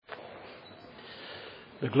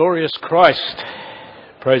The glorious Christ.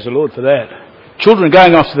 Praise the Lord for that. Children are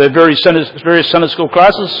going off to their various Sunday school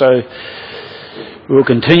classes, so we'll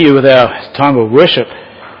continue with our time of worship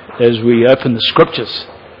as we open the Scriptures.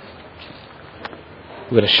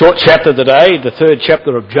 We've got a short chapter today, the third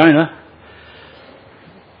chapter of Jonah.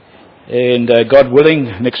 And God willing,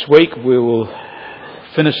 next week we will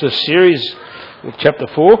finish this series with chapter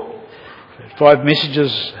 4. 5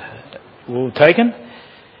 messages were taken.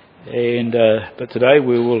 But today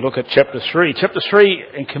we will look at chapter 3. Chapter 3,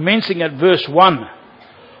 and commencing at verse 1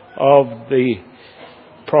 of the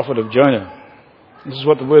prophet of Jonah. This is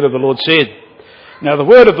what the word of the Lord said. Now the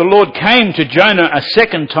word of the Lord came to Jonah a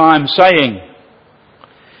second time, saying,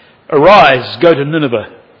 Arise, go to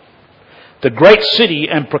Nineveh, the great city,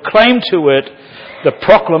 and proclaim to it the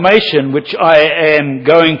proclamation which I am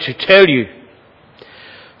going to tell you.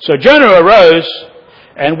 So Jonah arose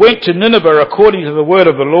and went to Nineveh according to the word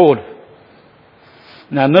of the Lord.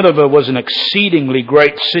 Now Nineveh was an exceedingly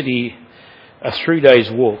great city, a 3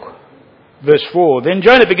 days' walk. Verse 4, Then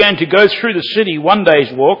Jonah began to go through the city 1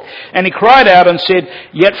 day's walk, and he cried out and said,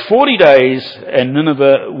 Yet 40 days, and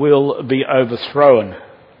Nineveh will be overthrown.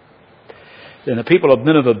 Then the people of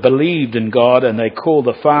Nineveh believed in God, and they called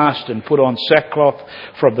a fast and put on sackcloth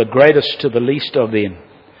from the greatest to the least of them.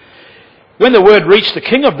 When the word reached the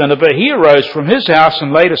king of Nineveh, he arose from his house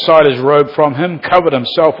and laid aside his robe from him, covered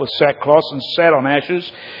himself with sackcloth, and sat on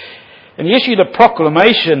ashes. And he issued a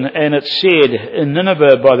proclamation, and it said, In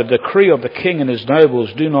Nineveh, by the decree of the king and his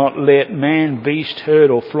nobles, do not let man, beast, herd,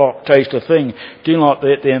 or flock taste a thing. Do not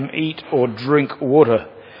let them eat or drink water.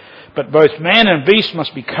 But both man and beast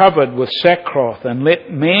must be covered with sackcloth, and let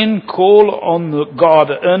men call on God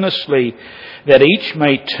earnestly, that each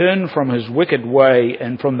may turn from his wicked way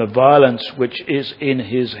and from the violence which is in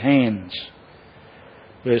his hands.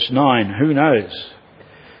 Verse 9, Who knows?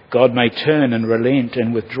 God may turn and relent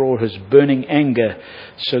and withdraw his burning anger,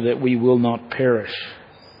 so that we will not perish.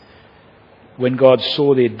 When God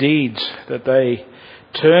saw their deeds, that they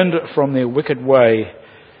turned from their wicked way,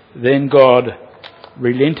 then God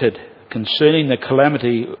relented concerning the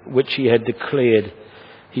calamity which he had declared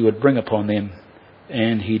he would bring upon them,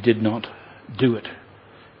 and he did not do it.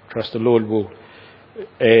 Trust the Lord will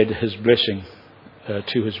add his blessing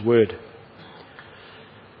to his word.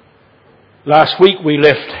 Last week we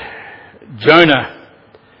left Jonah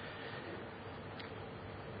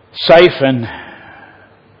safe and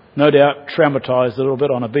no doubt traumatized a little bit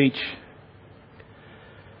on a beach,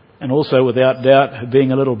 and also without doubt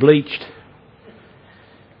being a little bleached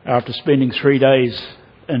after spending 3 days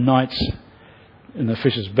and nights in the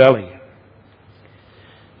fish's belly.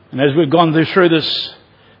 And as we've gone through this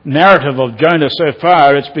narrative of Jonah so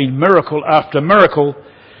far, it's been miracle after miracle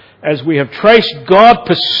as we have traced God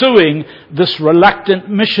pursuing this reluctant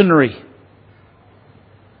missionary.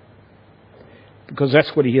 Because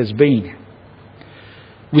that's what he has been.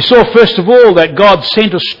 We saw first of all that God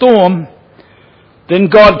sent a storm, then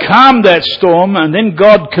God calmed that storm, and then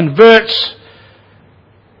God converts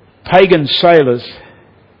pagan sailors.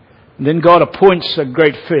 And then God appoints a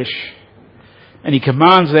great fish, and he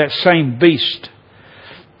commands that same beast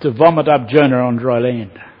to vomit up Jonah on dry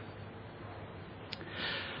land.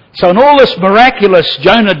 So in all this miraculous,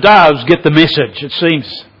 Jonah does get the message, it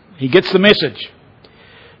seems. He gets the message.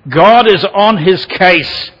 God is on his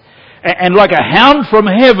case. And like a hound from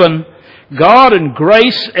heaven, God in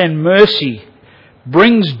grace and mercy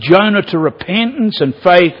brings Jonah to repentance and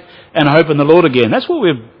faith and hope in the Lord again. That's what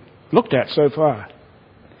we've looked at so far.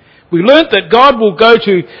 We learnt that God will go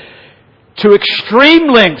to extreme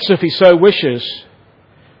lengths, if he so wishes,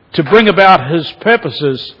 to bring about his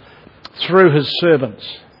purposes through his servants.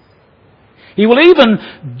 He will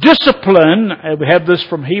even discipline, we have this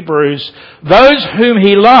from Hebrews, those whom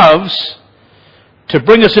he loves, to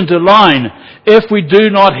bring us into line if we do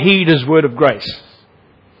not heed his word of grace.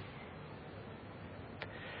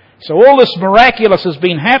 So all this miraculous has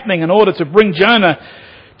been happening in order to bring Jonah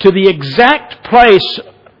to the exact place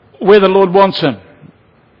where the Lord wants him.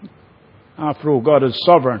 After all, God is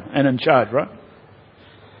sovereign and in charge, right?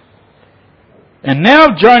 And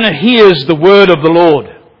now Jonah hears the word of the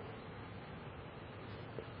Lord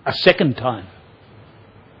a second time.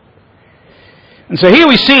 And so here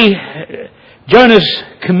we see Jonah's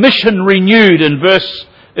commission renewed in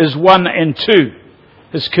verses 1 and 2.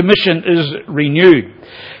 His commission is renewed.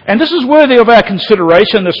 And this is worthy of our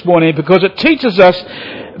consideration this morning because it teaches us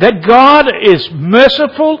that God is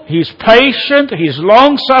merciful, he's patient, he's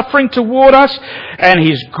long-suffering toward us, and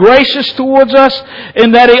he's gracious towards us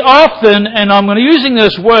in that he often, and I'm using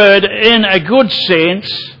this word in a good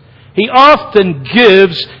sense, he often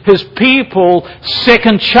gives his people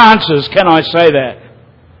second chances. Can I say that?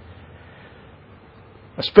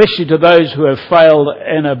 especially to those who have failed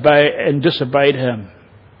and disobeyed him.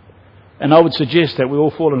 And I would suggest that we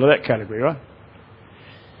all fall into that category, right?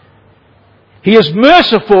 He is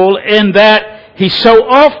merciful in that he so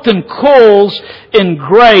often calls in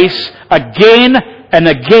grace again and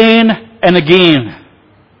again and again.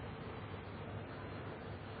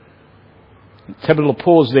 Let's have a little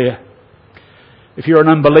pause there. If you're an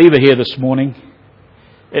unbeliever here this morning,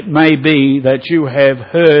 it may be that you have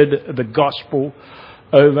heard the gospel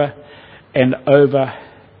over and over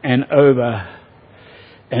and over.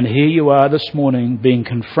 And here you are this morning being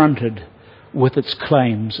confronted with its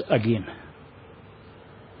claims again.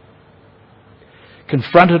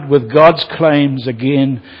 Confronted with God's claims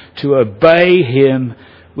again to obey him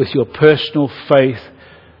with your personal faith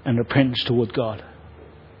and repentance toward God.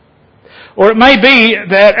 Or it may be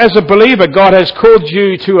that as a believer, God has called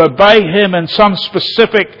you to obey him in some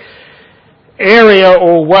specific area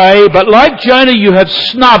or way, but like Jonah, you have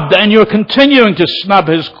snubbed and you're continuing to snub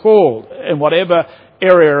his call in whatever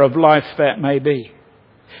area of life that may be.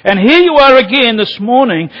 And here you are again this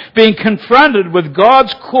morning being confronted with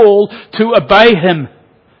God's call to obey him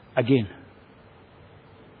again.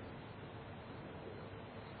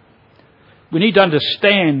 We need to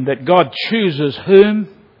understand that God chooses whom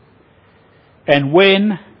and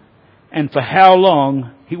when and for how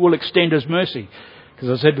long he will extend his mercy. Because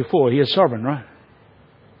as I said before, he is sovereign, right?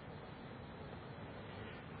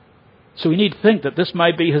 So we need to think that this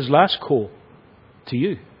may be his last call to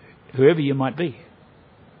you, whoever you might be.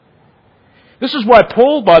 This is why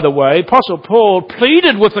Paul, by the way, Apostle Paul,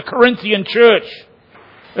 pleaded with the Corinthian church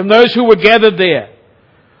and those who were gathered there,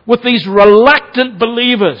 with these reluctant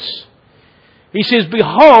believers. He says,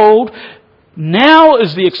 behold, now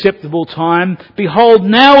is the acceptable time. Behold,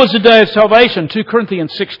 now is the day of salvation. 2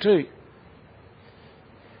 Corinthians 6:2.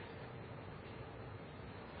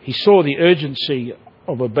 He saw the urgency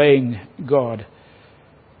of obeying God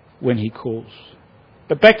when he calls.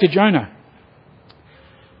 But back to Jonah.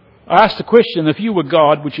 I asked the question, if you were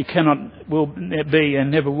God, which you cannot will be and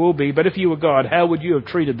never will be, but if you were God, how would you have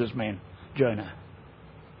treated this man, Jonah?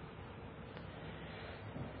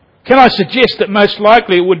 Can I suggest that most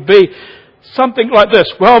likely it would be something like this?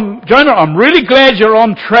 Well, Jonah, I'm really glad you're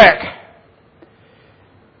on track.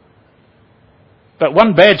 But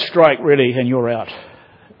one bad strike really and you're out.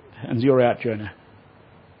 And you're out, Jonah.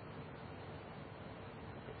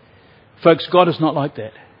 Folks, God is not like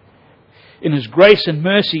that. In his grace and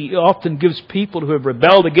mercy, he often gives people who have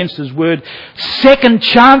rebelled against his word second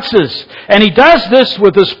chances. And he does this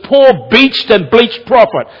with this poor, beached and bleached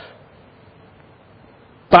prophet.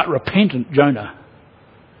 But repentant Jonah.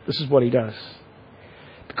 This is what he does.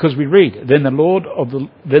 Because we read, then the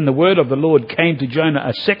word of the Lord came to Jonah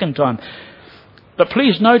a second time. But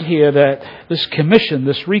please note here that this commission,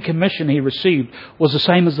 this recommission he received, was the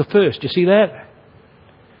same as the first. You see that?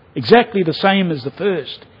 Exactly the same as the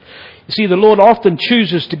first. You see, the Lord often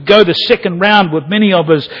chooses to go the second round with many of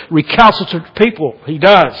his recalcitrant people. He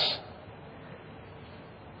does.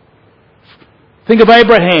 Think of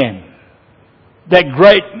Abraham, that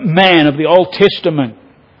great man of the Old Testament.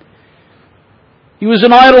 He was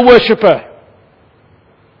an idol worshipper.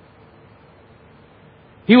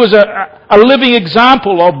 He was a living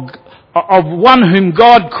example of one whom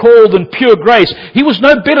God called in pure grace. He was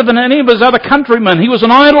no better than any of his other countrymen. He was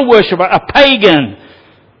an idol worshipper, a pagan.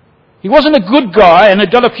 He wasn't a good guy and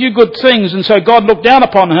had done a few good things, and so God looked down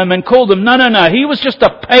upon him and called him. No. He was just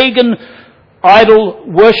a pagan idol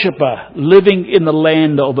worshipper living in the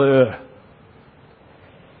land of Ur.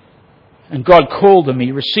 And God called him.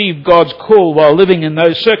 He received God's call while living in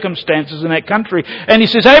those circumstances in that country. And he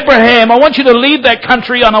says, Abraham, I want you to leave that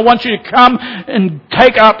country and I want you to come and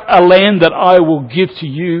take up a land that I will give to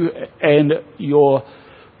you and your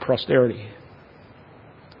posterity.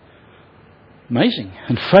 Amazing.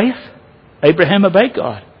 And faith, Abraham obeyed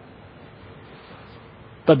God.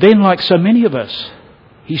 But then, like so many of us,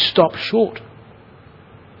 he stopped short.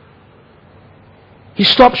 He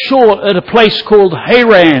stopped short at a place called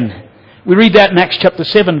Haran. We read that in Acts chapter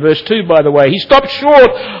 7, verse 2, by the way. He stopped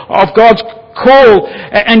short of God's call.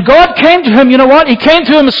 And God came to him, you know what? He came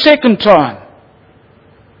to him a second time.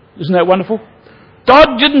 Isn't that wonderful?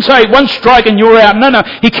 God didn't say one strike and you're out. No.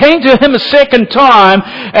 He came to him a second time.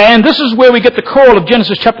 And this is where we get the call of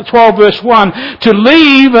Genesis chapter 12, verse 1. To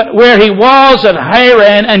leave where he was at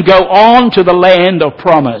Haran and go on to the land of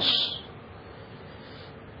promise.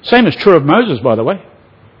 Same is true of Moses, by the way.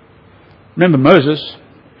 Remember Moses?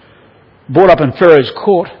 Brought up in Pharaoh's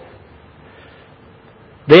court.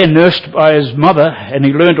 there nursed by his mother, and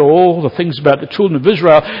he learned all the things about the children of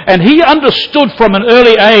Israel. And he understood from an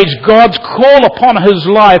early age God's call upon his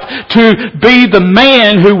life to be the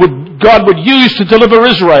man who God would use to deliver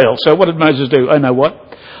Israel. So what did Moses do? Oh, know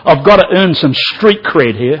what? I've got to earn some street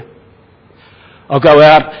cred here. I'll go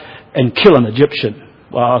out and kill an Egyptian.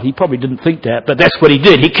 Well, he probably didn't think that, but that's what he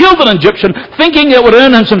did. He killed an Egyptian thinking it would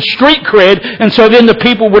earn him some street cred, and so then the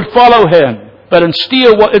people would follow him. But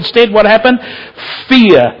instead what happened?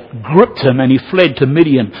 Fear gripped him and he fled to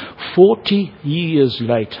Midian. 40 years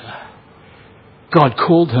later, God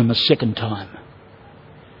called him a second time.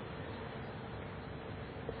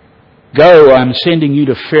 Go, I'm sending you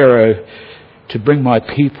to Pharaoh to bring my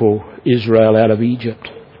people Israel out of Egypt.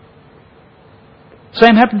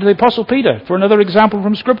 Same happened to the Apostle Peter, for another example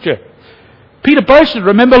from Scripture. Peter boasted,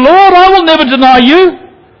 remember, Lord, I will never deny you.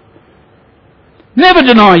 Never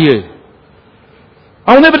deny you.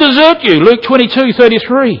 I will never desert you. Luke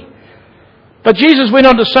 22:33. But Jesus went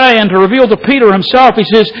on to say, and to reveal to Peter himself, he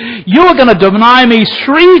says, you are going to deny me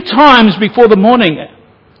 3 times before the morning.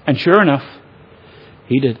 And sure enough,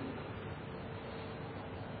 he did.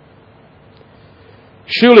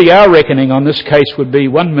 Surely our reckoning on this case would be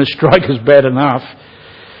 1 missed strike is bad enough.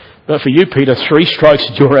 But for you, Peter, 3 strikes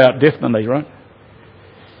and you're out definitely, right?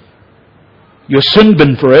 You're sin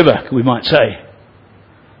bin forever, we might say.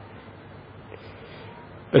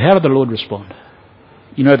 But how did the Lord respond?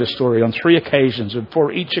 You know the story. On 3 occasions, and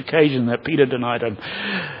for each occasion that Peter denied him,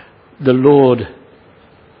 the Lord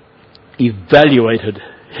evaluated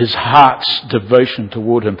his heart's devotion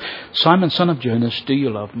toward him. Simon, son of Jonas, do you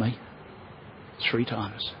love me? 3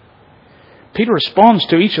 times. Peter responds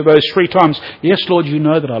to each of those 3 times, yes, Lord, you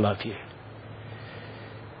know that I love you.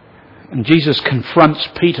 And Jesus confronts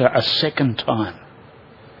Peter a second time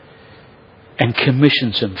and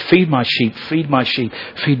commissions him, feed my sheep, feed my sheep,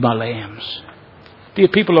 feed my lambs. Dear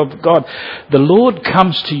people of God, the Lord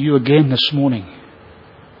comes to you again this morning.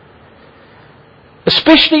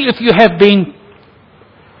 Especially if you have been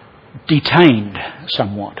detained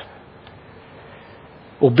somewhat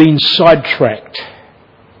or been sidetracked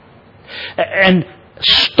and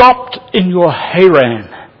stopped in your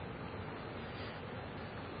hayran.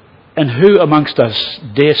 And who amongst us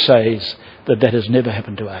dare says that has never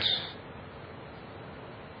happened to us?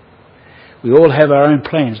 We all have our own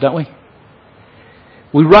plans, don't we?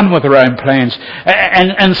 We run with our own plans.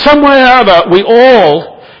 And some way or other, we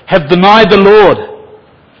all have denied the Lord.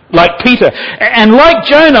 Like Peter. And like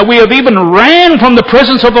Jonah, we have even ran from the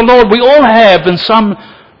presence of the Lord. We all have in some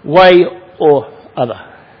way or other.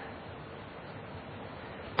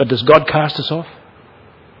 But does God cast us off?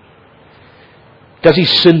 Does he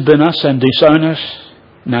sin bin us and disown us?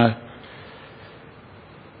 No.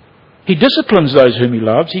 He disciplines those whom he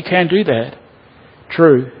loves. He can do that.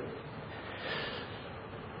 True.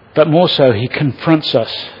 But more so, he confronts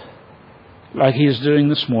us like he is doing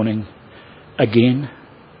this morning again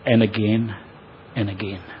and again and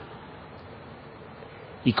again.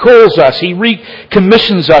 He calls us. He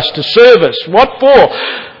recommissions us to service. What for?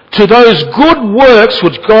 To those good works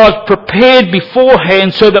which God prepared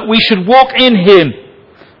beforehand so that we should walk in him,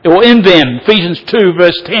 or in them. Ephesians 2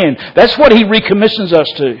 verse 10. That's what he recommissions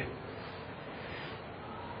us to.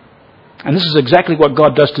 And this is exactly what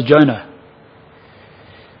God does to Jonah.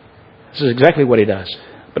 This is exactly what he does.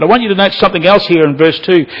 But I want you to note something else here in verse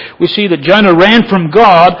 2. We see that Jonah ran from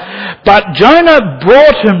God, but Jonah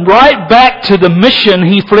brought him right back to the mission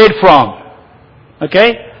he fled from.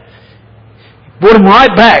 Okay? Brought him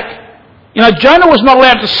right back. You know, Jonah was not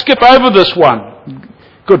allowed to skip over this one.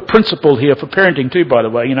 Good principle here for parenting too, by the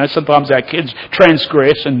way. You know, sometimes our kids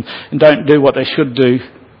transgress and don't do what they should do.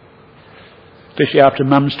 Especially after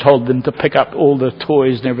mum's told them to pick up all the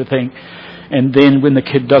toys and everything. And then when the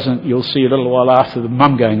kid doesn't, you'll see a little while after the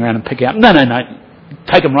mum going around and picking up. No.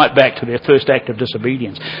 Take them right back to their first act of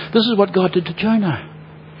disobedience. This is what God did to Jonah.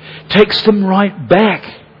 Takes them right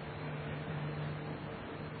back.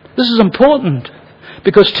 This is important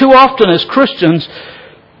because too often as Christians,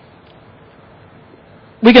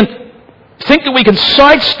 we can think that we can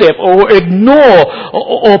sidestep or ignore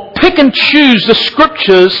or pick and choose the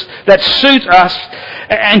scriptures that suit us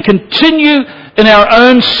and continue in our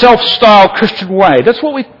own self-styled Christian way. That's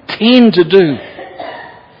what we tend to do,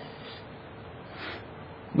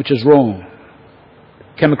 which is wrong.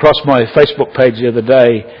 Came across my Facebook page the other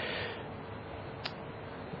day,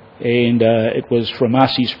 and it was from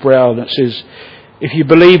R.C. Sproul, and it says, if you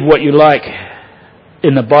believe what you like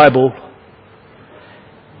in the Bible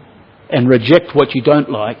and reject what you don't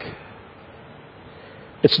like,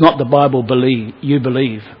 it's not the Bible you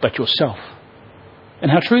believe, but yourself. And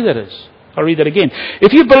how true that is. I'll read that again.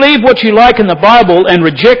 If you believe what you like in the Bible and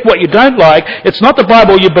reject what you don't like, it's not the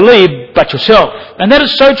Bible you believe, but yourself. And that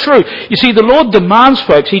is so true. You see, the Lord demands,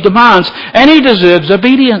 folks. He demands, and He deserves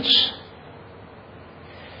obedience.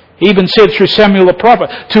 He even said through Samuel the prophet,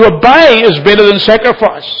 to obey is better than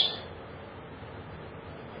sacrifice.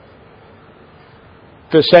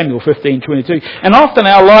 1 Samuel 15:22. And often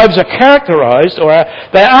our lives are characterized,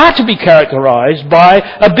 they are to be characterized by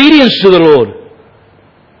obedience to the Lord.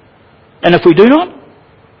 And if we do not,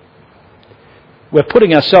 we're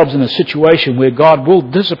putting ourselves in a situation where God will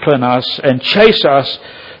discipline us and chase us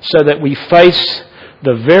so that we face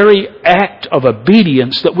the very act of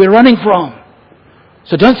obedience that we're running from.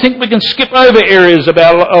 So don't think we can skip over areas of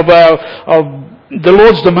the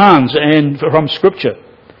Lord's demands and from Scripture.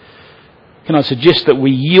 Can I suggest that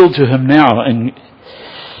we yield to Him now? And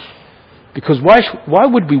because why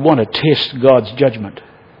would we want to test God's judgment?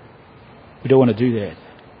 We don't want to do that.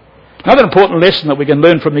 Another important lesson that we can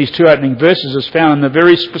learn from these two opening verses is found in the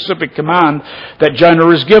very specific command that Jonah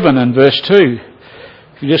is given in verse 2.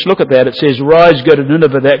 If you just look at that, it says, "Rise, go to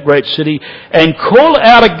Nineveh, that great city, and call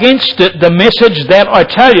out against it the message that I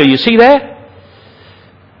tell you." You see that?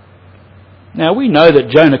 Now, we know that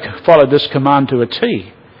Jonah followed this command to a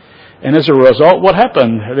T. And as a result, what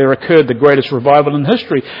happened? There occurred the greatest revival in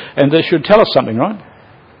history. And this should tell us something, right?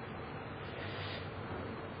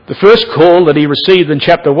 The first call that he received in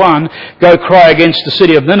chapter 1, go cry against the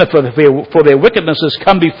city of Nineveh, for their wickedness has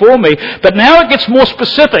come before me. But now it gets more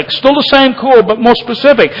specific. Still the same call, but more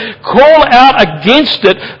specific. Call out against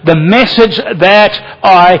it the message that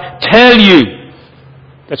I tell you.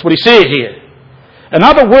 That's what he says here. In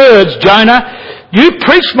other words, Jonah, you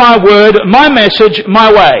preach my word, my message,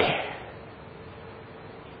 my way.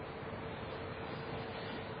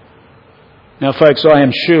 Now, folks, I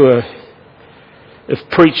am sure if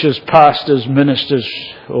preachers, pastors, ministers,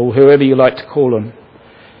 or whoever you like to call them,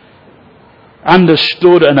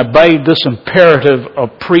 understood and obeyed this imperative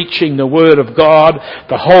of preaching the Word of God,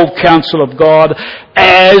 the whole counsel of God,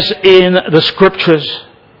 as in the Scriptures,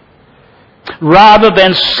 rather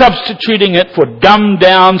than substituting it for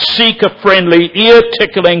dumbed-down, seeker-friendly,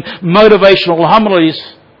 ear-tickling, motivational homilies,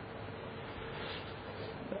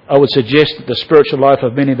 I would suggest that the spiritual life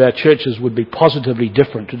of many of our churches would be positively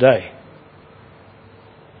different today.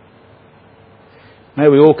 May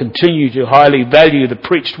we all continue to highly value the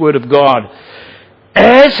preached Word of God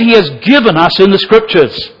as He has given us in the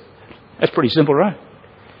Scriptures. That's pretty simple, right?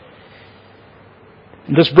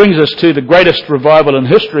 And this brings us to the greatest revival in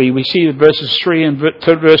history. We see verses 3 and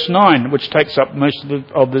verse 9, which takes up most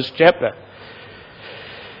of this chapter.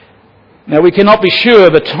 Now, we cannot be sure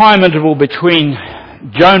the time interval between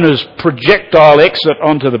Jonah's projectile exit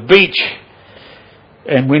onto the beach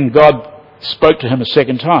and when God spoke to him a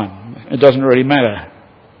second time. It doesn't really matter.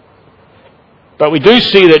 But we do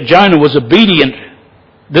see that Jonah was obedient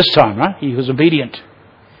this time, right? He was obedient.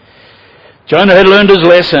 Jonah had learned his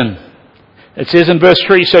lesson. It says in verse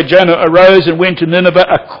 3, so Jonah arose and went to Nineveh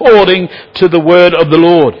according to the word of the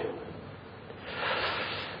Lord.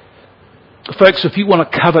 Folks, if you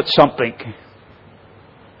want to covet something,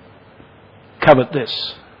 covet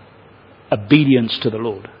this: obedience to the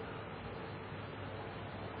Lord.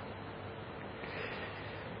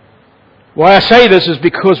 Why I say this is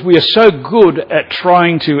because we are so good at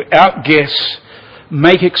trying to outguess,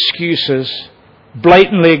 make excuses,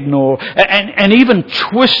 blatantly ignore, and even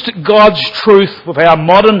twist God's truth with our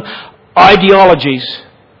modern ideologies.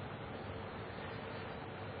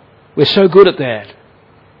 We're so good at that.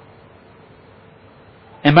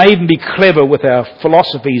 And may even be clever with our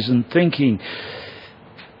philosophies and thinking.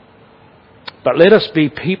 But let us be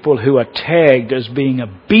people who are tagged as being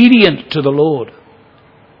obedient to the Lord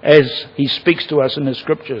as He speaks to us in the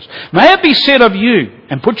Scriptures. May it be said of you,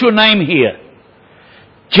 and put your name here,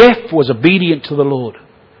 Jeff was obedient to the Lord.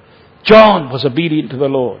 John was obedient to the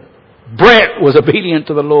Lord. Brett was obedient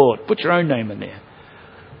to the Lord. Put your own name in there.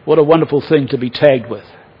 What a wonderful thing to be tagged with.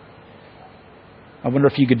 I wonder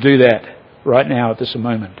if you could do that right now at this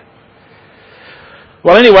moment.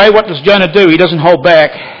 Well, anyway, what does Jonah do? He doesn't hold back.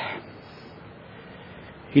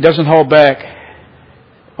 He doesn't hold back.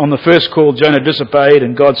 On the first call, Jonah disobeyed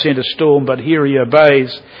and God sent a storm, but here he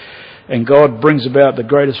obeys and God brings about the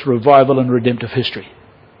greatest revival in redemptive history.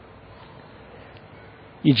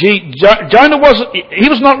 Jonah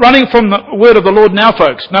was not running from the word of the Lord now,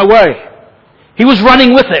 folks. No way. He was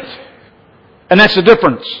running with it. And that's the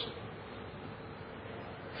difference.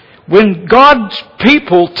 When God's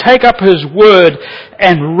people take up His word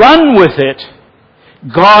and run with it,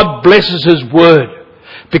 God blesses His word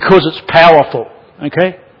because it's powerful.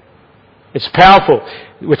 Okay? It's powerful.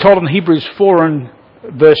 We're told in Hebrews 4 and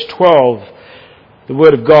verse 12, the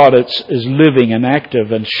Word of God is living and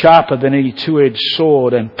active and sharper than any two-edged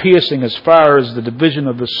sword and piercing as far as the division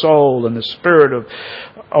of the soul and the spirit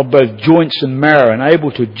of both joints and marrow and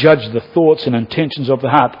able to judge the thoughts and intentions of the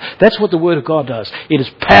heart. That's what the Word of God does. It is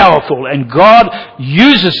powerful, and God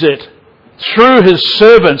uses it through His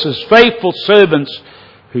servants, His faithful servants,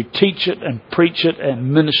 who teach it and preach it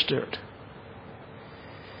and minister it.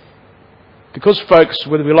 Because, folks,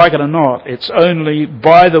 whether we like it or not, it's only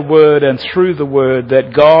by the Word and through the Word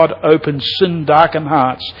that God opens sin-darkened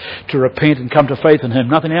hearts to repent and come to faith in Him.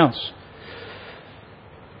 Nothing else.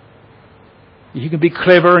 You can be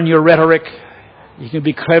clever in your rhetoric. You can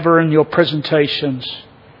be clever in your presentations.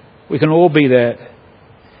 We can all be that.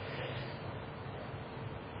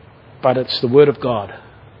 But it's the Word of God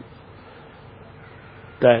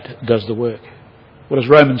that does the work. What does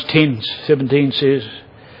Romans 10:17 says?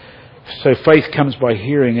 So faith comes by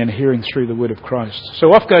hearing, and hearing through the word of Christ.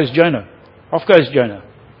 So off goes Jonah. Off goes Jonah,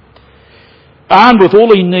 armed with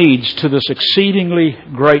all he needs, to this exceedingly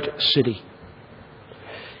great city.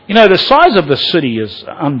 You know, the size of the city is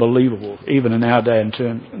unbelievable, even in our day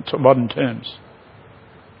in modern terms.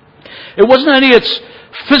 It wasn't only its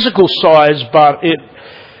physical size, but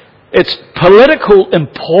its political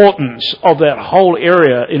importance of that whole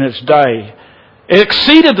area in its day. It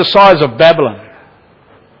exceeded the size of Babylon.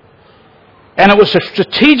 And it was a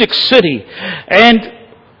strategic city. And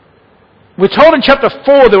we're told in chapter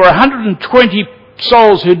 4 there were 120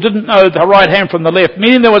 souls who didn't know the right hand from the left,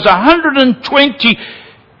 meaning there was 120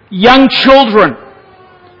 young children,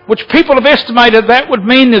 which people have estimated that would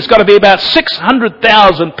mean there's got to be about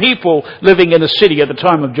 600,000 people living in the city at the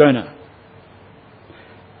time of Jonah.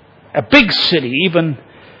 A big city, even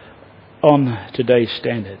on today's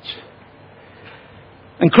standards.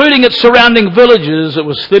 Including its surrounding villages, it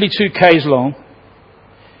was 32 k's long,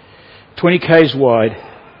 20 k's wide,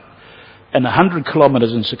 and 100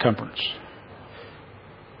 kilometres in circumference.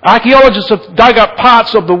 Archaeologists have dug up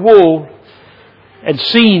parts of the wall and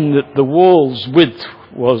seen that the wall's width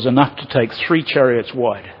was enough to take 3 chariots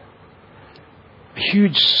wide. A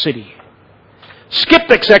huge city.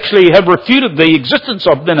 Skeptics actually have refuted the existence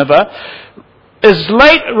of Nineveh as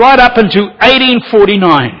late right up into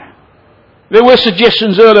 1849. There were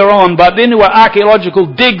suggestions earlier on, but then there were archaeological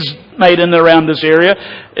digs made in and around this area,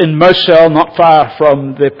 in Mosul, not far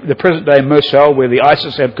from the present-day Mosul, where the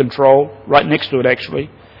ISIS have control, right next to it actually.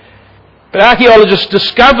 But archaeologists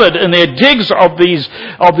discovered in their digs of these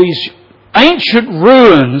ancient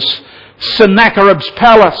ruins Sennacherib's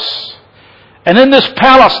palace. And in this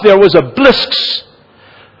palace there was a obelisk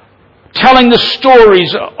telling the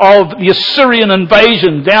stories of the Assyrian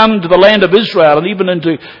invasion down into the land of Israel and even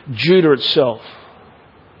into Judah itself.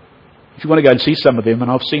 If you want to go and see some of them,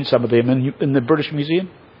 and I've seen some of them in the British Museum,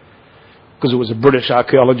 because it was a British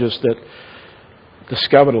archaeologist that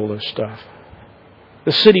discovered all this stuff.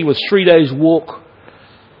 The city was 3 days' walk.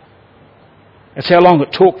 That's how long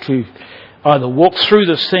it took to either walk through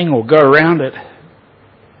this thing or go around it.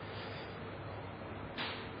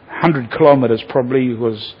 100 kilometres probably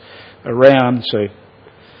was around, so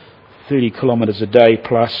 30 kilometres a day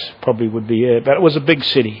plus probably would be it. But it was a big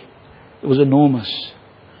city. It was enormous.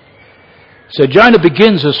 So Jonah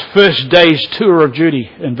begins his first day's tour of duty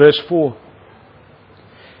in verse 4.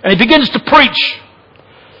 And he begins to preach.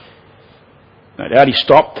 No doubt he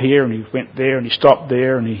stopped here and he went there and he stopped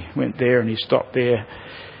there and he went there and he stopped there.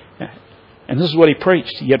 And this is what he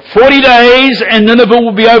preached. Yet 40 days and Nineveh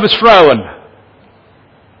will be overthrown.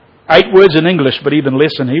 8 words in English, but even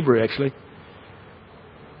less in Hebrew, actually.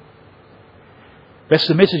 That's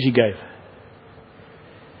the message he gave.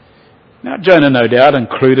 Now, Jonah, no doubt,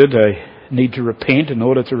 included a need to repent in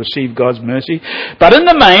order to receive God's mercy. But in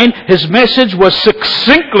the main, his message was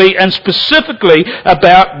succinctly and specifically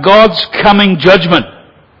about God's coming judgment.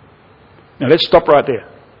 Now, let's stop right there.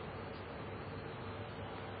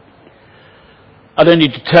 I don't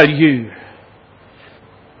need to tell you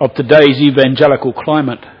of today's evangelical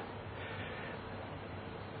climate,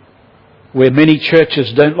 where many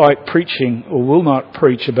churches don't like preaching or will not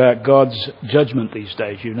preach about God's judgment these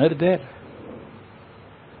days. You noted that?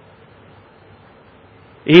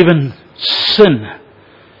 Even sin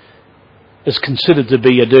is considered to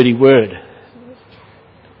be a dirty word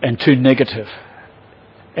and too negative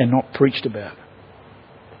and not preached about.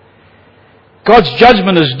 God's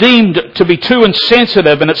judgment is deemed to be too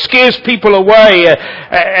insensitive and it scares people away.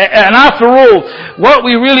 And after all, what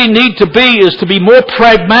we really need to be is to be more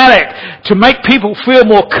pragmatic, to make people feel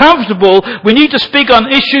more comfortable. We need to speak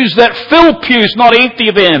on issues that fill pews, not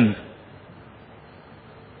empty them.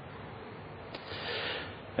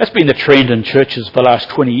 That's been the trend in churches for the last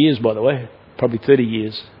 20 years, by the way. probably 30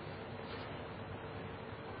 years.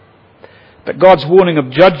 But God's warning of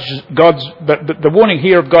the warning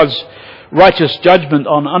here of God's righteous judgment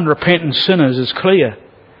on unrepentant sinners is clear.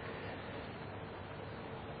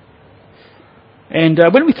 And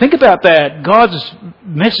when we think about that, God's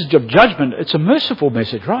message of judgment, it's a merciful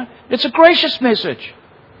message, right? It's a gracious message.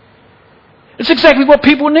 It's exactly what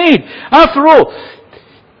people need. After all,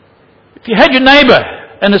 if you had your neighbour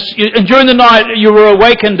and during the night you were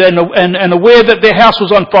awakened and aware that their house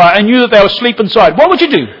was on fire and knew that they were asleep inside, what would you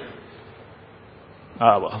do?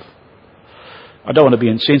 Well, I don't want to be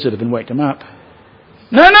insensitive and wake them up.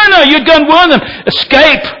 No, you'd go and warn them.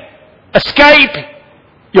 Escape!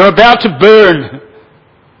 You're about to burn.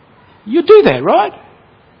 You do that, right?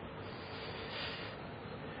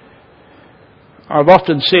 I've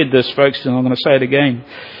often said this, folks, and I'm going to say it again.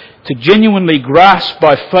 To genuinely grasp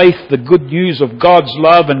by faith the good news of God's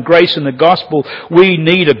love and grace in the gospel, we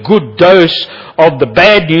need a good dose of the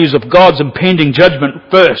bad news of God's impending judgment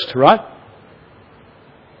first, right?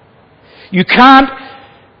 You can't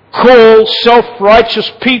call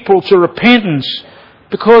self-righteous people to repentance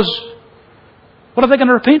because what are they going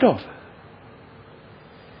to repent of?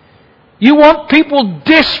 You want people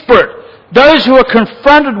desperate, those who are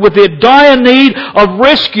confronted with their dire need of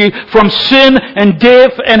rescue from sin and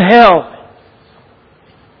death and hell.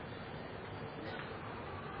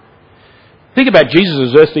 Think about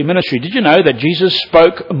Jesus' earthly ministry. Did you know that Jesus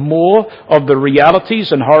spoke more of the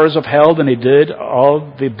realities and horrors of hell than he did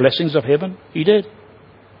of the blessings of heaven? He did.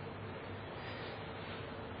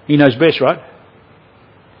 He knows best, right?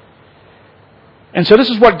 And so this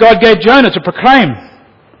is what God gave Jonah to proclaim.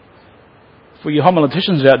 For you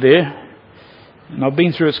homileticians out there, and I've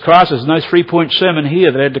been through its classes, no 3-point sermon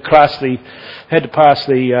here that had to pass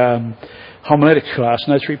the homiletic class.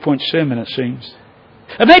 No 3-point sermon, it seems.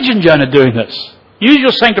 Imagine Jonah doing this. Use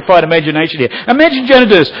your sanctified imagination here. Imagine Jonah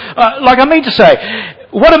doing this. I mean to say,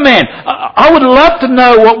 what a man. I would love to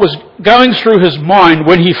know what was going through his mind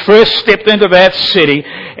when he first stepped into that city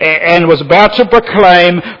and was about to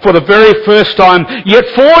proclaim for the very first time, yet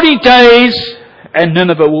 40 days and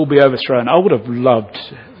Nineveh will be overthrown. I would have loved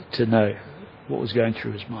to know what was going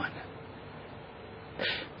through his mind.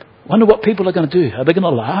 Wonder what people are going to do. Are they going to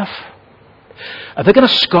laugh? Are they going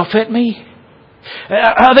to scoff at me?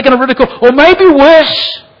 Are they going to ridicule? Or maybe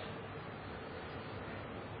worse.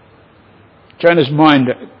 Jonah's mind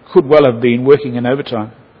could well have been working in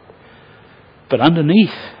overtime. But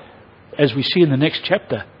underneath, as we see in the next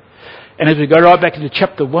chapter, and as we go right back into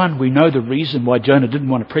chapter 1, we know the reason why Jonah didn't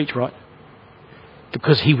want to preach, right?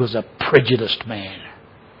 Because he was a prejudiced man.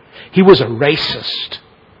 He was a racist.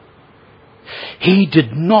 He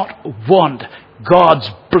did not want God's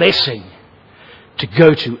blessing to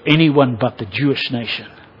go to anyone but the Jewish nation.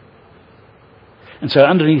 And so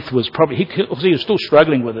underneath was probably, he was still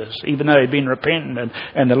struggling with this, even though he'd been repentant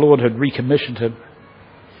and the Lord had recommissioned him.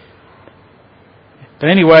 But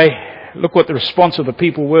anyway, look what the response of the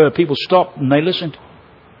people were. People stopped and they listened.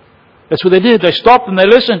 That's what they did. They stopped and they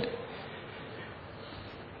listened.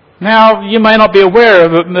 Now, you may not be aware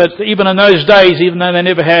of it, but even in those days, even though they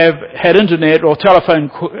never had internet or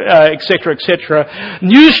telephone, etc.,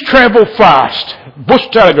 news travelled fast. Bush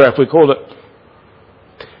telegraph, we called it.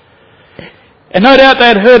 And no doubt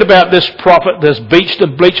they'd heard about this prophet, this beached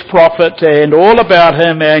and bleached prophet, and all about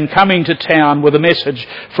him and coming to town with a message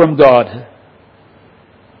from God.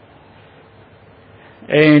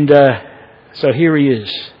 And so here he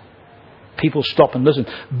is. People stop and listen.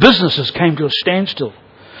 Businesses came to a standstill.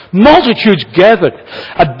 Multitudes gathered.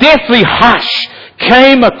 A deathly hush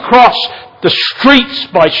came across the streets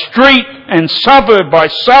by street and suburb by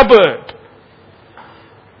suburb.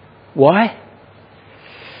 Why?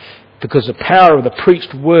 Because the power of the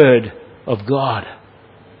preached word of God.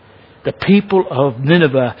 The people of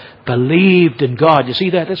Nineveh believed in God. You see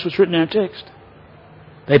that? That's what's written in our text.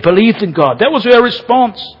 They believed in God. That was their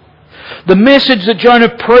response. The message that Jonah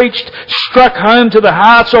preached struck home to the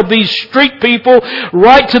hearts of these street people,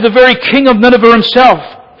 right to the very king of Nineveh himself.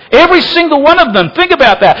 Every single one of them. Think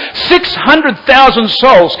about that. 600,000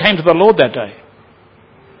 souls came to the Lord that day.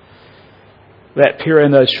 That period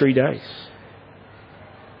in those 3 days.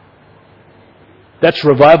 That's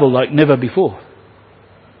revival like never before.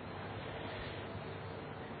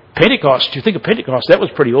 Pentecost, you think of Pentecost, that was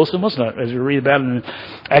pretty awesome, wasn't it? As we read about it in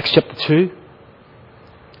Acts chapter 2.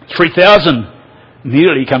 3,000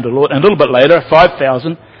 immediately come to the Lord. And a little bit later,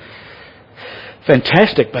 5,000.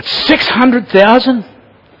 Fantastic. But 600,000?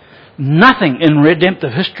 Nothing in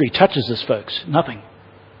redemptive history touches this, folks. Nothing.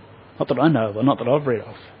 Not that I know of, or not that I've read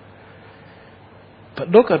of. But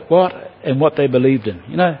look at what they believed in.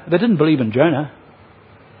 You know, they didn't believe in Jonah.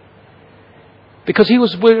 Because he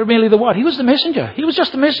was merely the what? He was the messenger. He was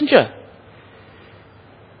just the messenger.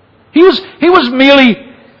 He was merely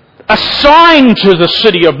assigned to the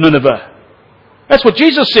city of Nineveh. That's what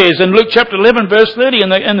Jesus says in Luke chapter 11 verse 30 in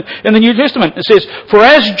the New Testament. It says, "For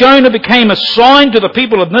as Jonah became assigned to the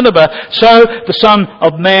people of Nineveh, so the Son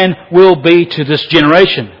of Man will be to this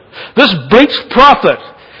generation." This bleak prophet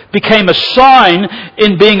became a sign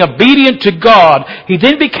in being obedient to God. He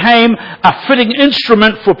then became a fitting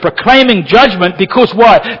instrument for proclaiming judgment because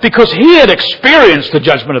why? Because he had experienced the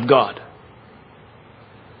judgment of God.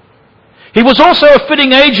 He was also a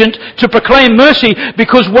fitting agent to proclaim mercy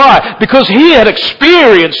because why? Because he had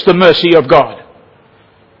experienced the mercy of God.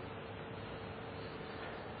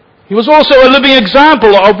 He was also a living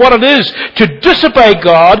example of what it is to disobey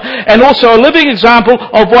God, and also a living example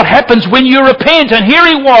of what happens when you repent. And here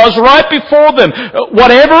he was right before them,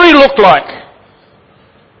 whatever he looked like.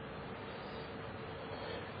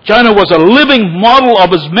 Jonah was a living model of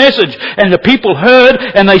his message, and the people heard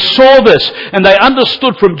and they saw this, and they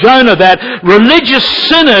understood from Jonah that religious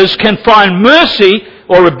sinners can find mercy,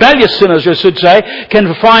 or rebellious sinners I should say,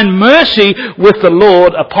 can find mercy with the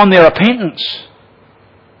Lord upon their repentance.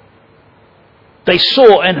 They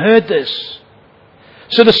saw and heard this.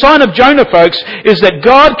 So the sign of Jonah, folks, is that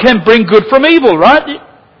God can bring good from evil, right?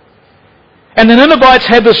 And the Ninevites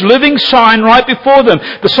had this living sign right before them.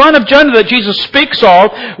 The sign of Jonah that Jesus speaks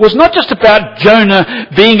of was not just about Jonah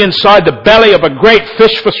being inside the belly of a great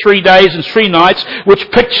fish for 3 days and 3 nights, which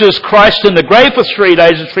pictures Christ in the grave for 3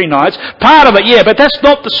 days and 3 nights. Part of it, yeah, but that's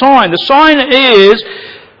not the sign. The sign is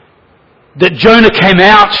that Jonah came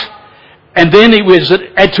out, and then he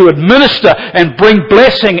had to administer and bring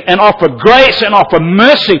blessing and offer grace and offer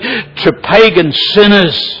mercy to pagan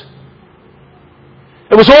sinners.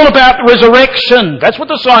 It was all about resurrection. That's what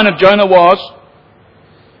the sign of Jonah was.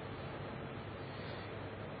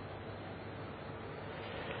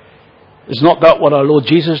 Is not that what our Lord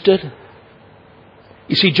Jesus did?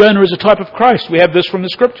 You see, Jonah is a type of Christ. We have this from the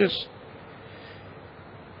Scriptures.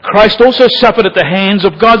 Christ also suffered at the hands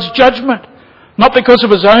of God's judgment. Not because of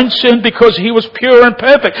his own sin, because he was pure and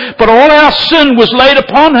perfect. But all our sin was laid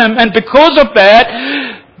upon him, and because of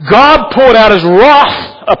that, God poured out his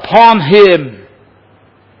wrath upon him.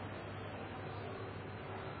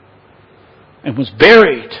 And was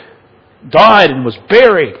buried. Died and was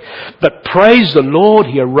buried. But praise the Lord,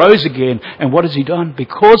 he arose again. And what has he done?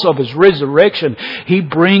 Because of his resurrection, he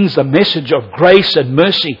brings the message of grace and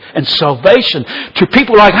mercy and salvation to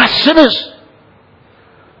people like us sinners.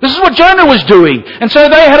 This is what Jonah was doing. And so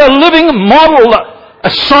they had a living model,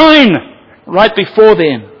 a sign right before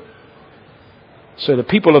them. So the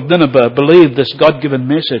people of Nineveh believed this God-given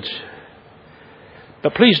message.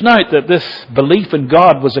 But please note that this belief in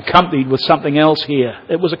God was accompanied with something else here.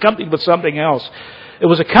 It was accompanied with something else. It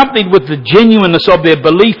was accompanied with the genuineness of their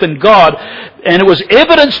belief in God, and it was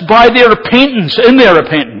evidenced by their repentance, in their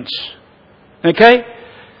repentance. Okay?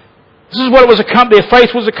 This is what it was their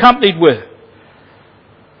faith was accompanied with.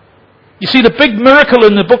 You see, the big miracle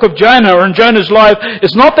in the book of Jonah, or in Jonah's life,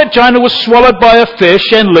 is not that Jonah was swallowed by a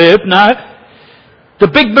fish and lived, no. The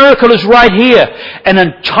big miracle is right here. An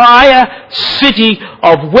entire city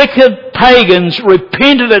of wicked pagans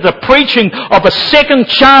repented at the preaching of a second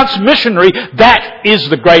chance missionary. That is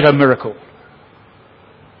the greater miracle.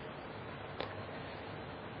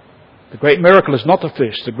 The great miracle is not the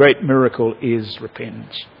fish. The great miracle is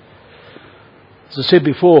repentance. As I said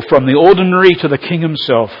before, from the ordinary to the king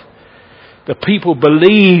himself, the people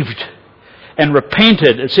believed and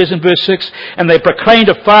repented. It says in verse 6, and they proclaimed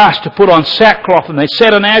a fast to put on sackcloth, and they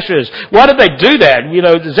sat in ashes. Why did they do that? You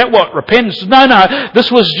know, is that what repentance is? No.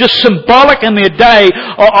 This was just symbolic in their day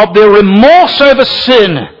of their remorse over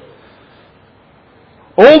sin.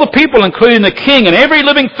 All the people, including the king and every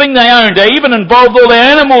living thing they owned, they even involved all their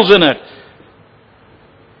animals in it.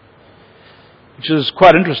 Which is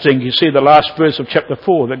quite interesting. You see the last verse of chapter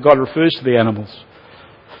 4 that God refers to the animals.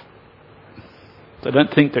 They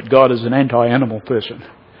don't think that God is an anti-animal person.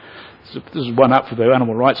 This is one up for their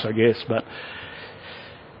animal rights, I guess, but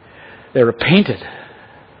they repented.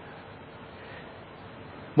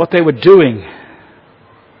 What they were doing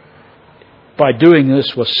by doing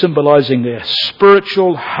this was symbolizing their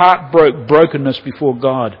spiritual brokenness before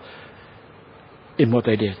God in what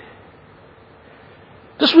they did.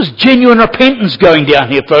 This was genuine repentance going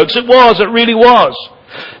down here, folks. It really was.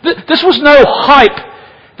 This was no hype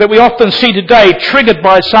that we often see today, triggered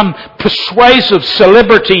by some persuasive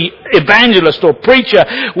celebrity evangelist or preacher,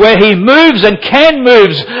 where he moves and can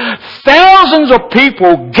move thousands of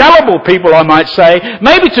people, gullible people I might say,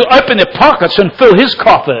 maybe to open their pockets and fill his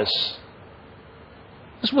coffers.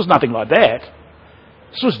 This was nothing like that.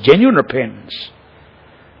 This was genuine repentance.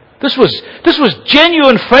 This was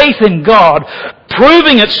genuine faith in God,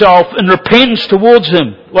 proving itself in repentance towards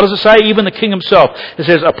Him. What does it say? Even the king himself. It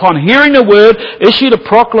says, upon hearing the word, issued a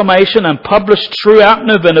proclamation and published throughout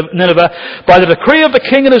Nineveh, by the decree of the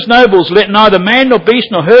king and his nobles, let neither man nor beast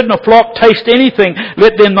nor herd nor flock taste anything.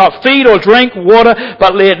 Let them not feed or drink water,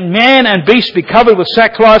 but let man and beast be covered with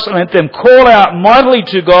sackcloth, and let them call out mightily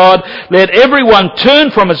to God. Let everyone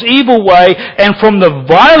turn from his evil way and from the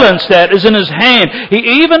violence that is in his hand.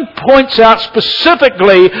 He even points out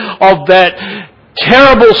specifically of that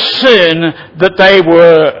terrible sin that they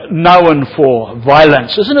were known for.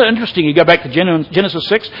 Violence. Isn't it interesting? You go back to Genesis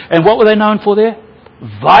 6, and what were they known for there?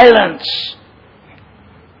 Violence.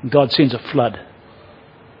 God sends a flood.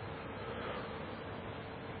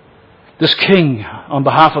 This king, on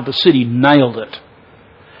behalf of the city, nailed it.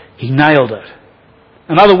 He nailed it.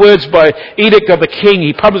 In other words, by edict of the king,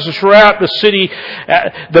 he publishes throughout the city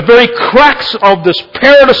the very crux of this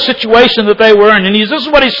perilous situation that they were in. And this is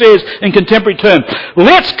what he says in contemporary terms.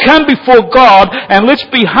 Let's come before God and let's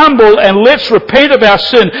be humble and let's repent of our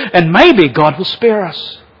sin, and maybe God will spare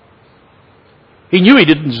us. He knew he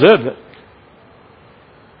didn't deserve it.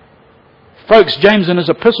 Folks, James in his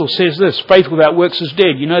epistle says this, faith without works is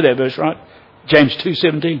dead. You know that verse, right? James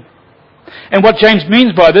 2:17. And what James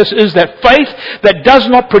means by this is that faith that does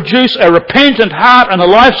not produce a repentant heart and a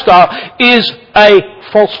lifestyle is a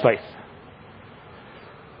false faith.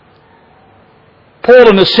 Paul,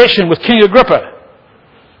 in his session with King Agrippa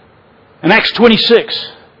in Acts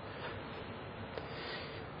 26,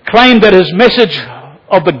 claimed that his message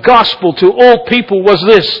of the gospel to all people was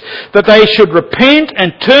this, that they should repent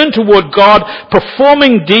and turn toward God,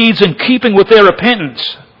 performing deeds in keeping with their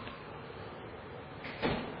repentance.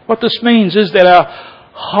 What this means is that our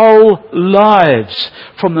whole lives,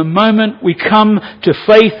 from the moment we come to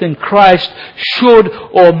faith in Christ, should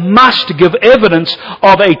or must give evidence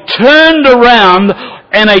of a turned around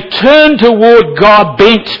and a turn toward God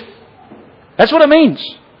bent. That's what it means.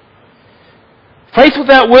 Faith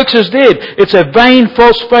without works is dead. It's a vain,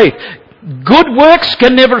 false faith. Good works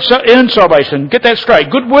can never earn salvation. Get that straight.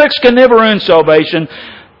 Good works can never earn salvation.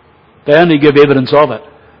 They only give evidence of it.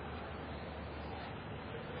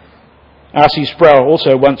 R.C. Sproul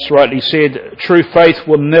also once rightly said, true faith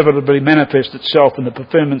will inevitably manifest itself in the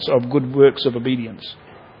performance of good works of obedience.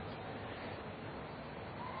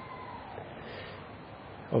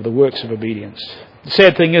 Of the works of obedience. The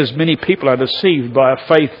sad thing is, many people are deceived by a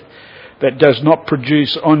faith that does not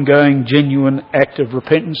produce ongoing, genuine, active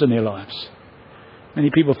repentance in their lives. Many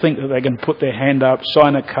people think that they can put their hand up,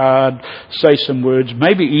 sign a card, say some words,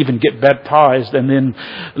 maybe even get baptized and then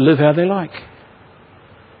live how they like.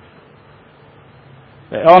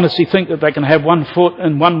 They honestly think that they can have one foot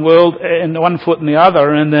in one world and one foot in the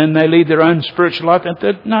other, and then they lead their own spiritual life.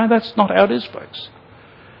 No, that's not how it is, folks.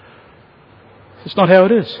 It's not how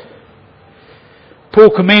it is. Paul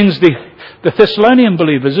commends the Thessalonian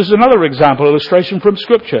believers. This is another example, illustration from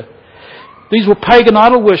Scripture. These were pagan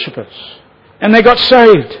idol worshippers, and they got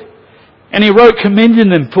saved. And he wrote commending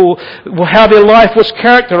them for how their life was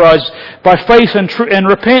characterized by faith and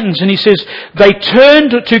repentance. And he says, they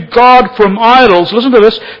turned to God from idols, listen to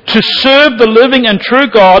this, to serve the living and true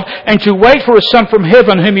God and to wait for His Son from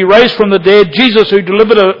heaven, whom He raised from the dead, Jesus, who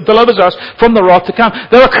delivers us from the wrath to come.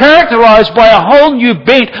 They were characterized by a whole new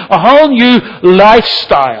bent, a whole new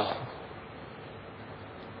lifestyle.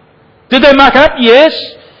 Did they muck up? Yes.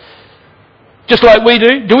 Just like we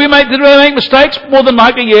do. Did they make mistakes? More than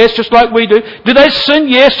likely, yes, just like we do. Do they sin?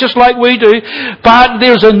 Yes, just like we do. But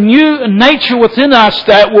there's a new nature within us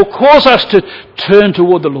that will cause us to turn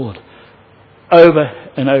toward the Lord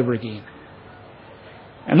over and over again.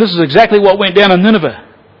 And this is exactly what went down in Nineveh.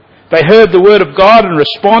 They heard the word of God and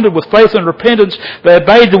responded with faith and repentance. They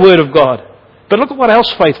obeyed the word of God. But look at what else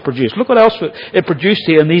faith produced. Look what else it produced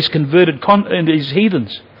here in these converted, in these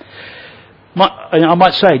heathens. I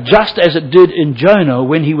might say, just as it did in Jonah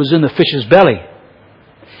when he was in the fish's belly.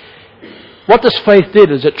 What this faith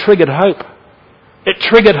did is it triggered hope. It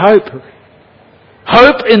triggered hope.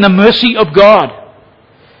 Hope in the mercy of God.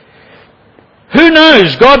 Who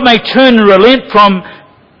knows? God may turn and relent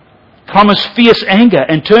from His fierce anger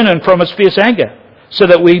and turn him from His fierce anger so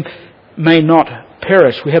that we may not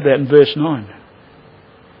perish. We have that in verse 9.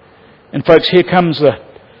 And folks, here comes the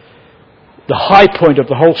high point of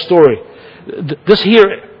the whole story. This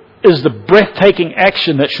here is the breathtaking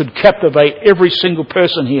action that should captivate every single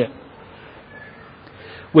person here.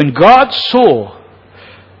 When God saw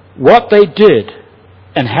what they did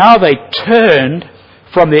and how they turned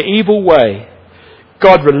from their evil way,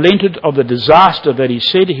 God relented of the disaster that He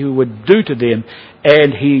said He would do to them,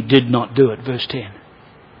 and He did not do it. Verse 10.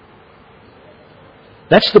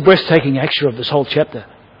 That's the breathtaking action of this whole chapter.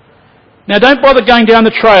 Now don't bother going down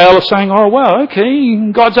the trail of saying, oh well,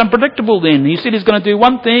 okay, God's unpredictable then. He said He's going to do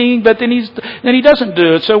one thing, but then He doesn't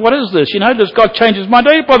do it. So what is this? Does God change His mind?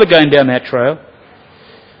 Don't bother going down that trail.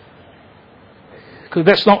 Because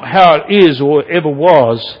that's not how it is or ever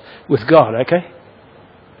was with God, okay?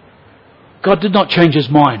 God did not change His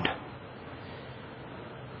mind.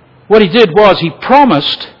 What He did was He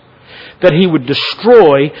promised that He would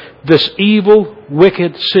destroy this evil,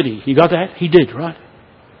 wicked city. You got that? He did, right?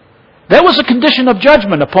 That was a condition of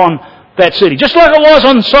judgment upon that city. Just like it was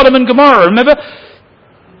on Sodom and Gomorrah, remember?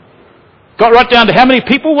 Got right down to how many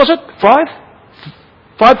people was it? 5?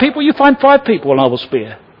 5 people? You find 5 people and I will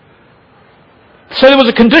spare. So there was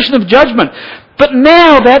a condition of judgment. But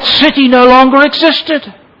now that city no longer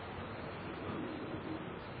existed.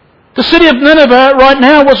 The city of Nineveh right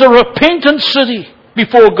now was a repentant city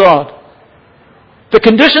before God. The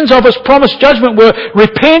conditions of His promised judgment were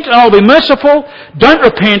repent and I'll be merciful. Don't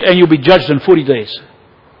repent and you'll be judged in 40 days.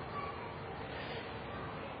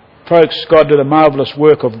 Folks, God did a marvellous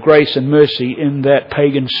work of grace and mercy in that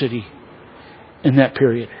pagan city in that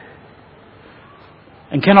period.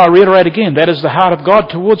 And can I reiterate again, that is the heart of God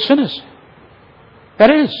towards sinners. That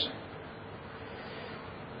is.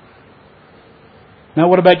 Now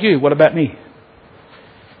what about you? What about me?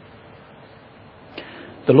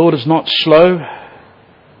 The Lord is not slow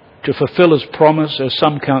to fulfill His promise, as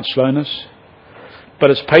some count slowness,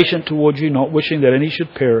 but is patient towards you, not wishing that any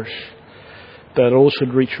should perish, that all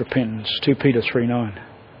should reach repentance. 2 Peter 3:9.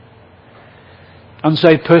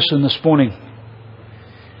 Unsaved person this morning,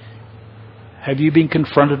 have you been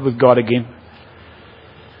confronted with God again?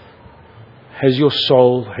 Has your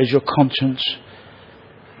soul, has your conscience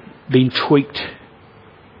been tweaked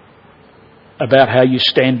about how you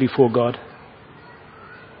stand before God?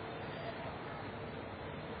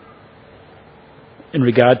 In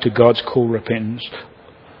regard to God's call, repentance.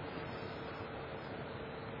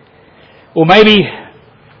 Or maybe,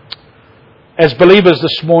 as believers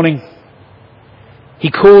this morning, He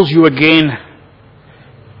calls you again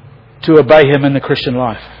to obey Him in the Christian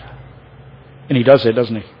life. And He does that,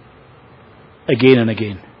 doesn't He? Again and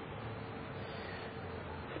again.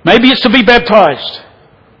 Maybe it's to be baptized.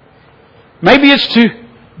 Maybe it's to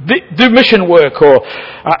do mission work, or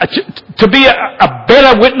to be a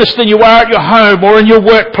better witness than you are at your home or in your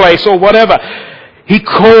workplace or whatever. He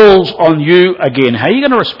calls on you again. How are you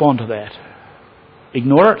going to respond to that?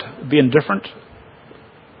 Ignore it? Be indifferent?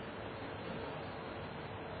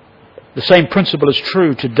 The same principle is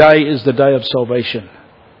true. Today is the day of salvation.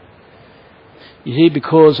 You see,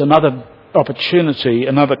 because another opportunity,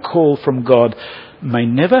 another call from God may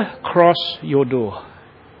never cross your door.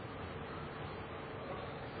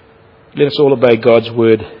 Let us all obey God's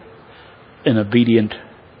word in obedient,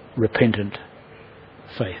 repentant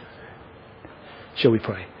faith. Shall we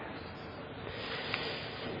pray?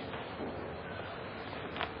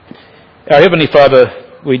 Our Heavenly Father,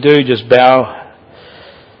 we do just bow,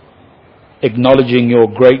 acknowledging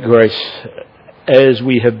Your great grace as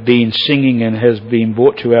we have been singing and has been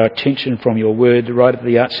brought to our attention from Your word right at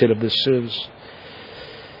the outset of this service.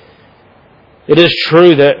 It is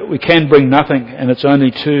true that we can bring nothing, and it's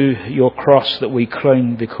only to Your cross that we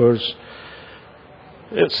cling, because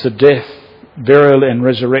it's the death, burial and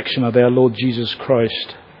resurrection of our Lord Jesus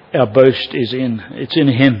Christ. Our boast is it's in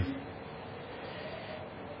Him.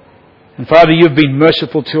 And Father, You've been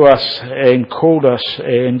merciful to us and called us,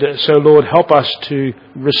 and so Lord, help us to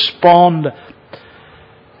respond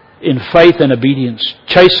in faith and obedience.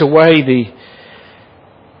 Chase away the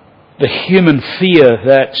human fear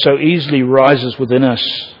that so easily rises within us.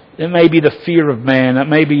 It may be the fear of man. It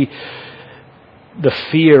may be the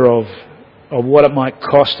fear of what it might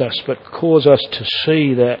cost us, but cause us to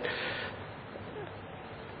see that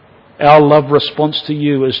our love response to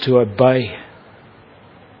You is to obey.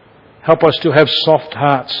 Help us to have soft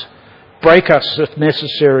hearts. Break us if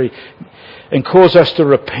necessary, and cause us to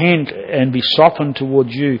repent and be softened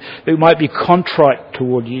towards You, that we might be contrite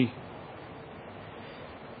toward You,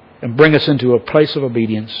 and bring us into a place of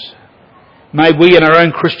obedience. May we in our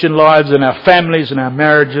own Christian lives, in our families, in our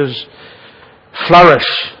marriages, flourish,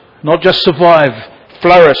 not just survive,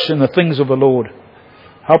 flourish in the things of the Lord.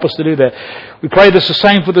 Help us to do that. We pray this the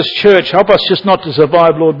same for this church. Help us just not to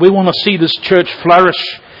survive, Lord. We want to see this church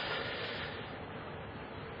flourish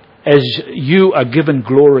as You are given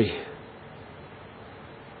glory.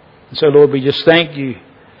 And so, Lord, we just thank You.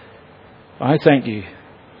 I thank You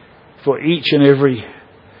for each and every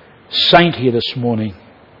saint here this morning.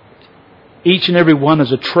 Each and every one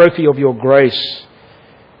is a trophy of Your grace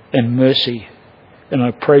and mercy. And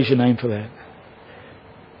I praise Your name for that.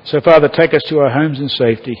 So, Father, take us to our homes in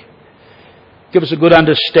safety. Give us a good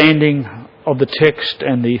understanding of the text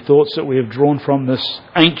and the thoughts that we have drawn from this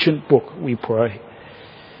ancient book, we pray.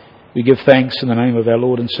 We give thanks in the name of our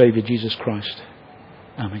Lord and Saviour, Jesus Christ.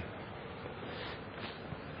 Amen.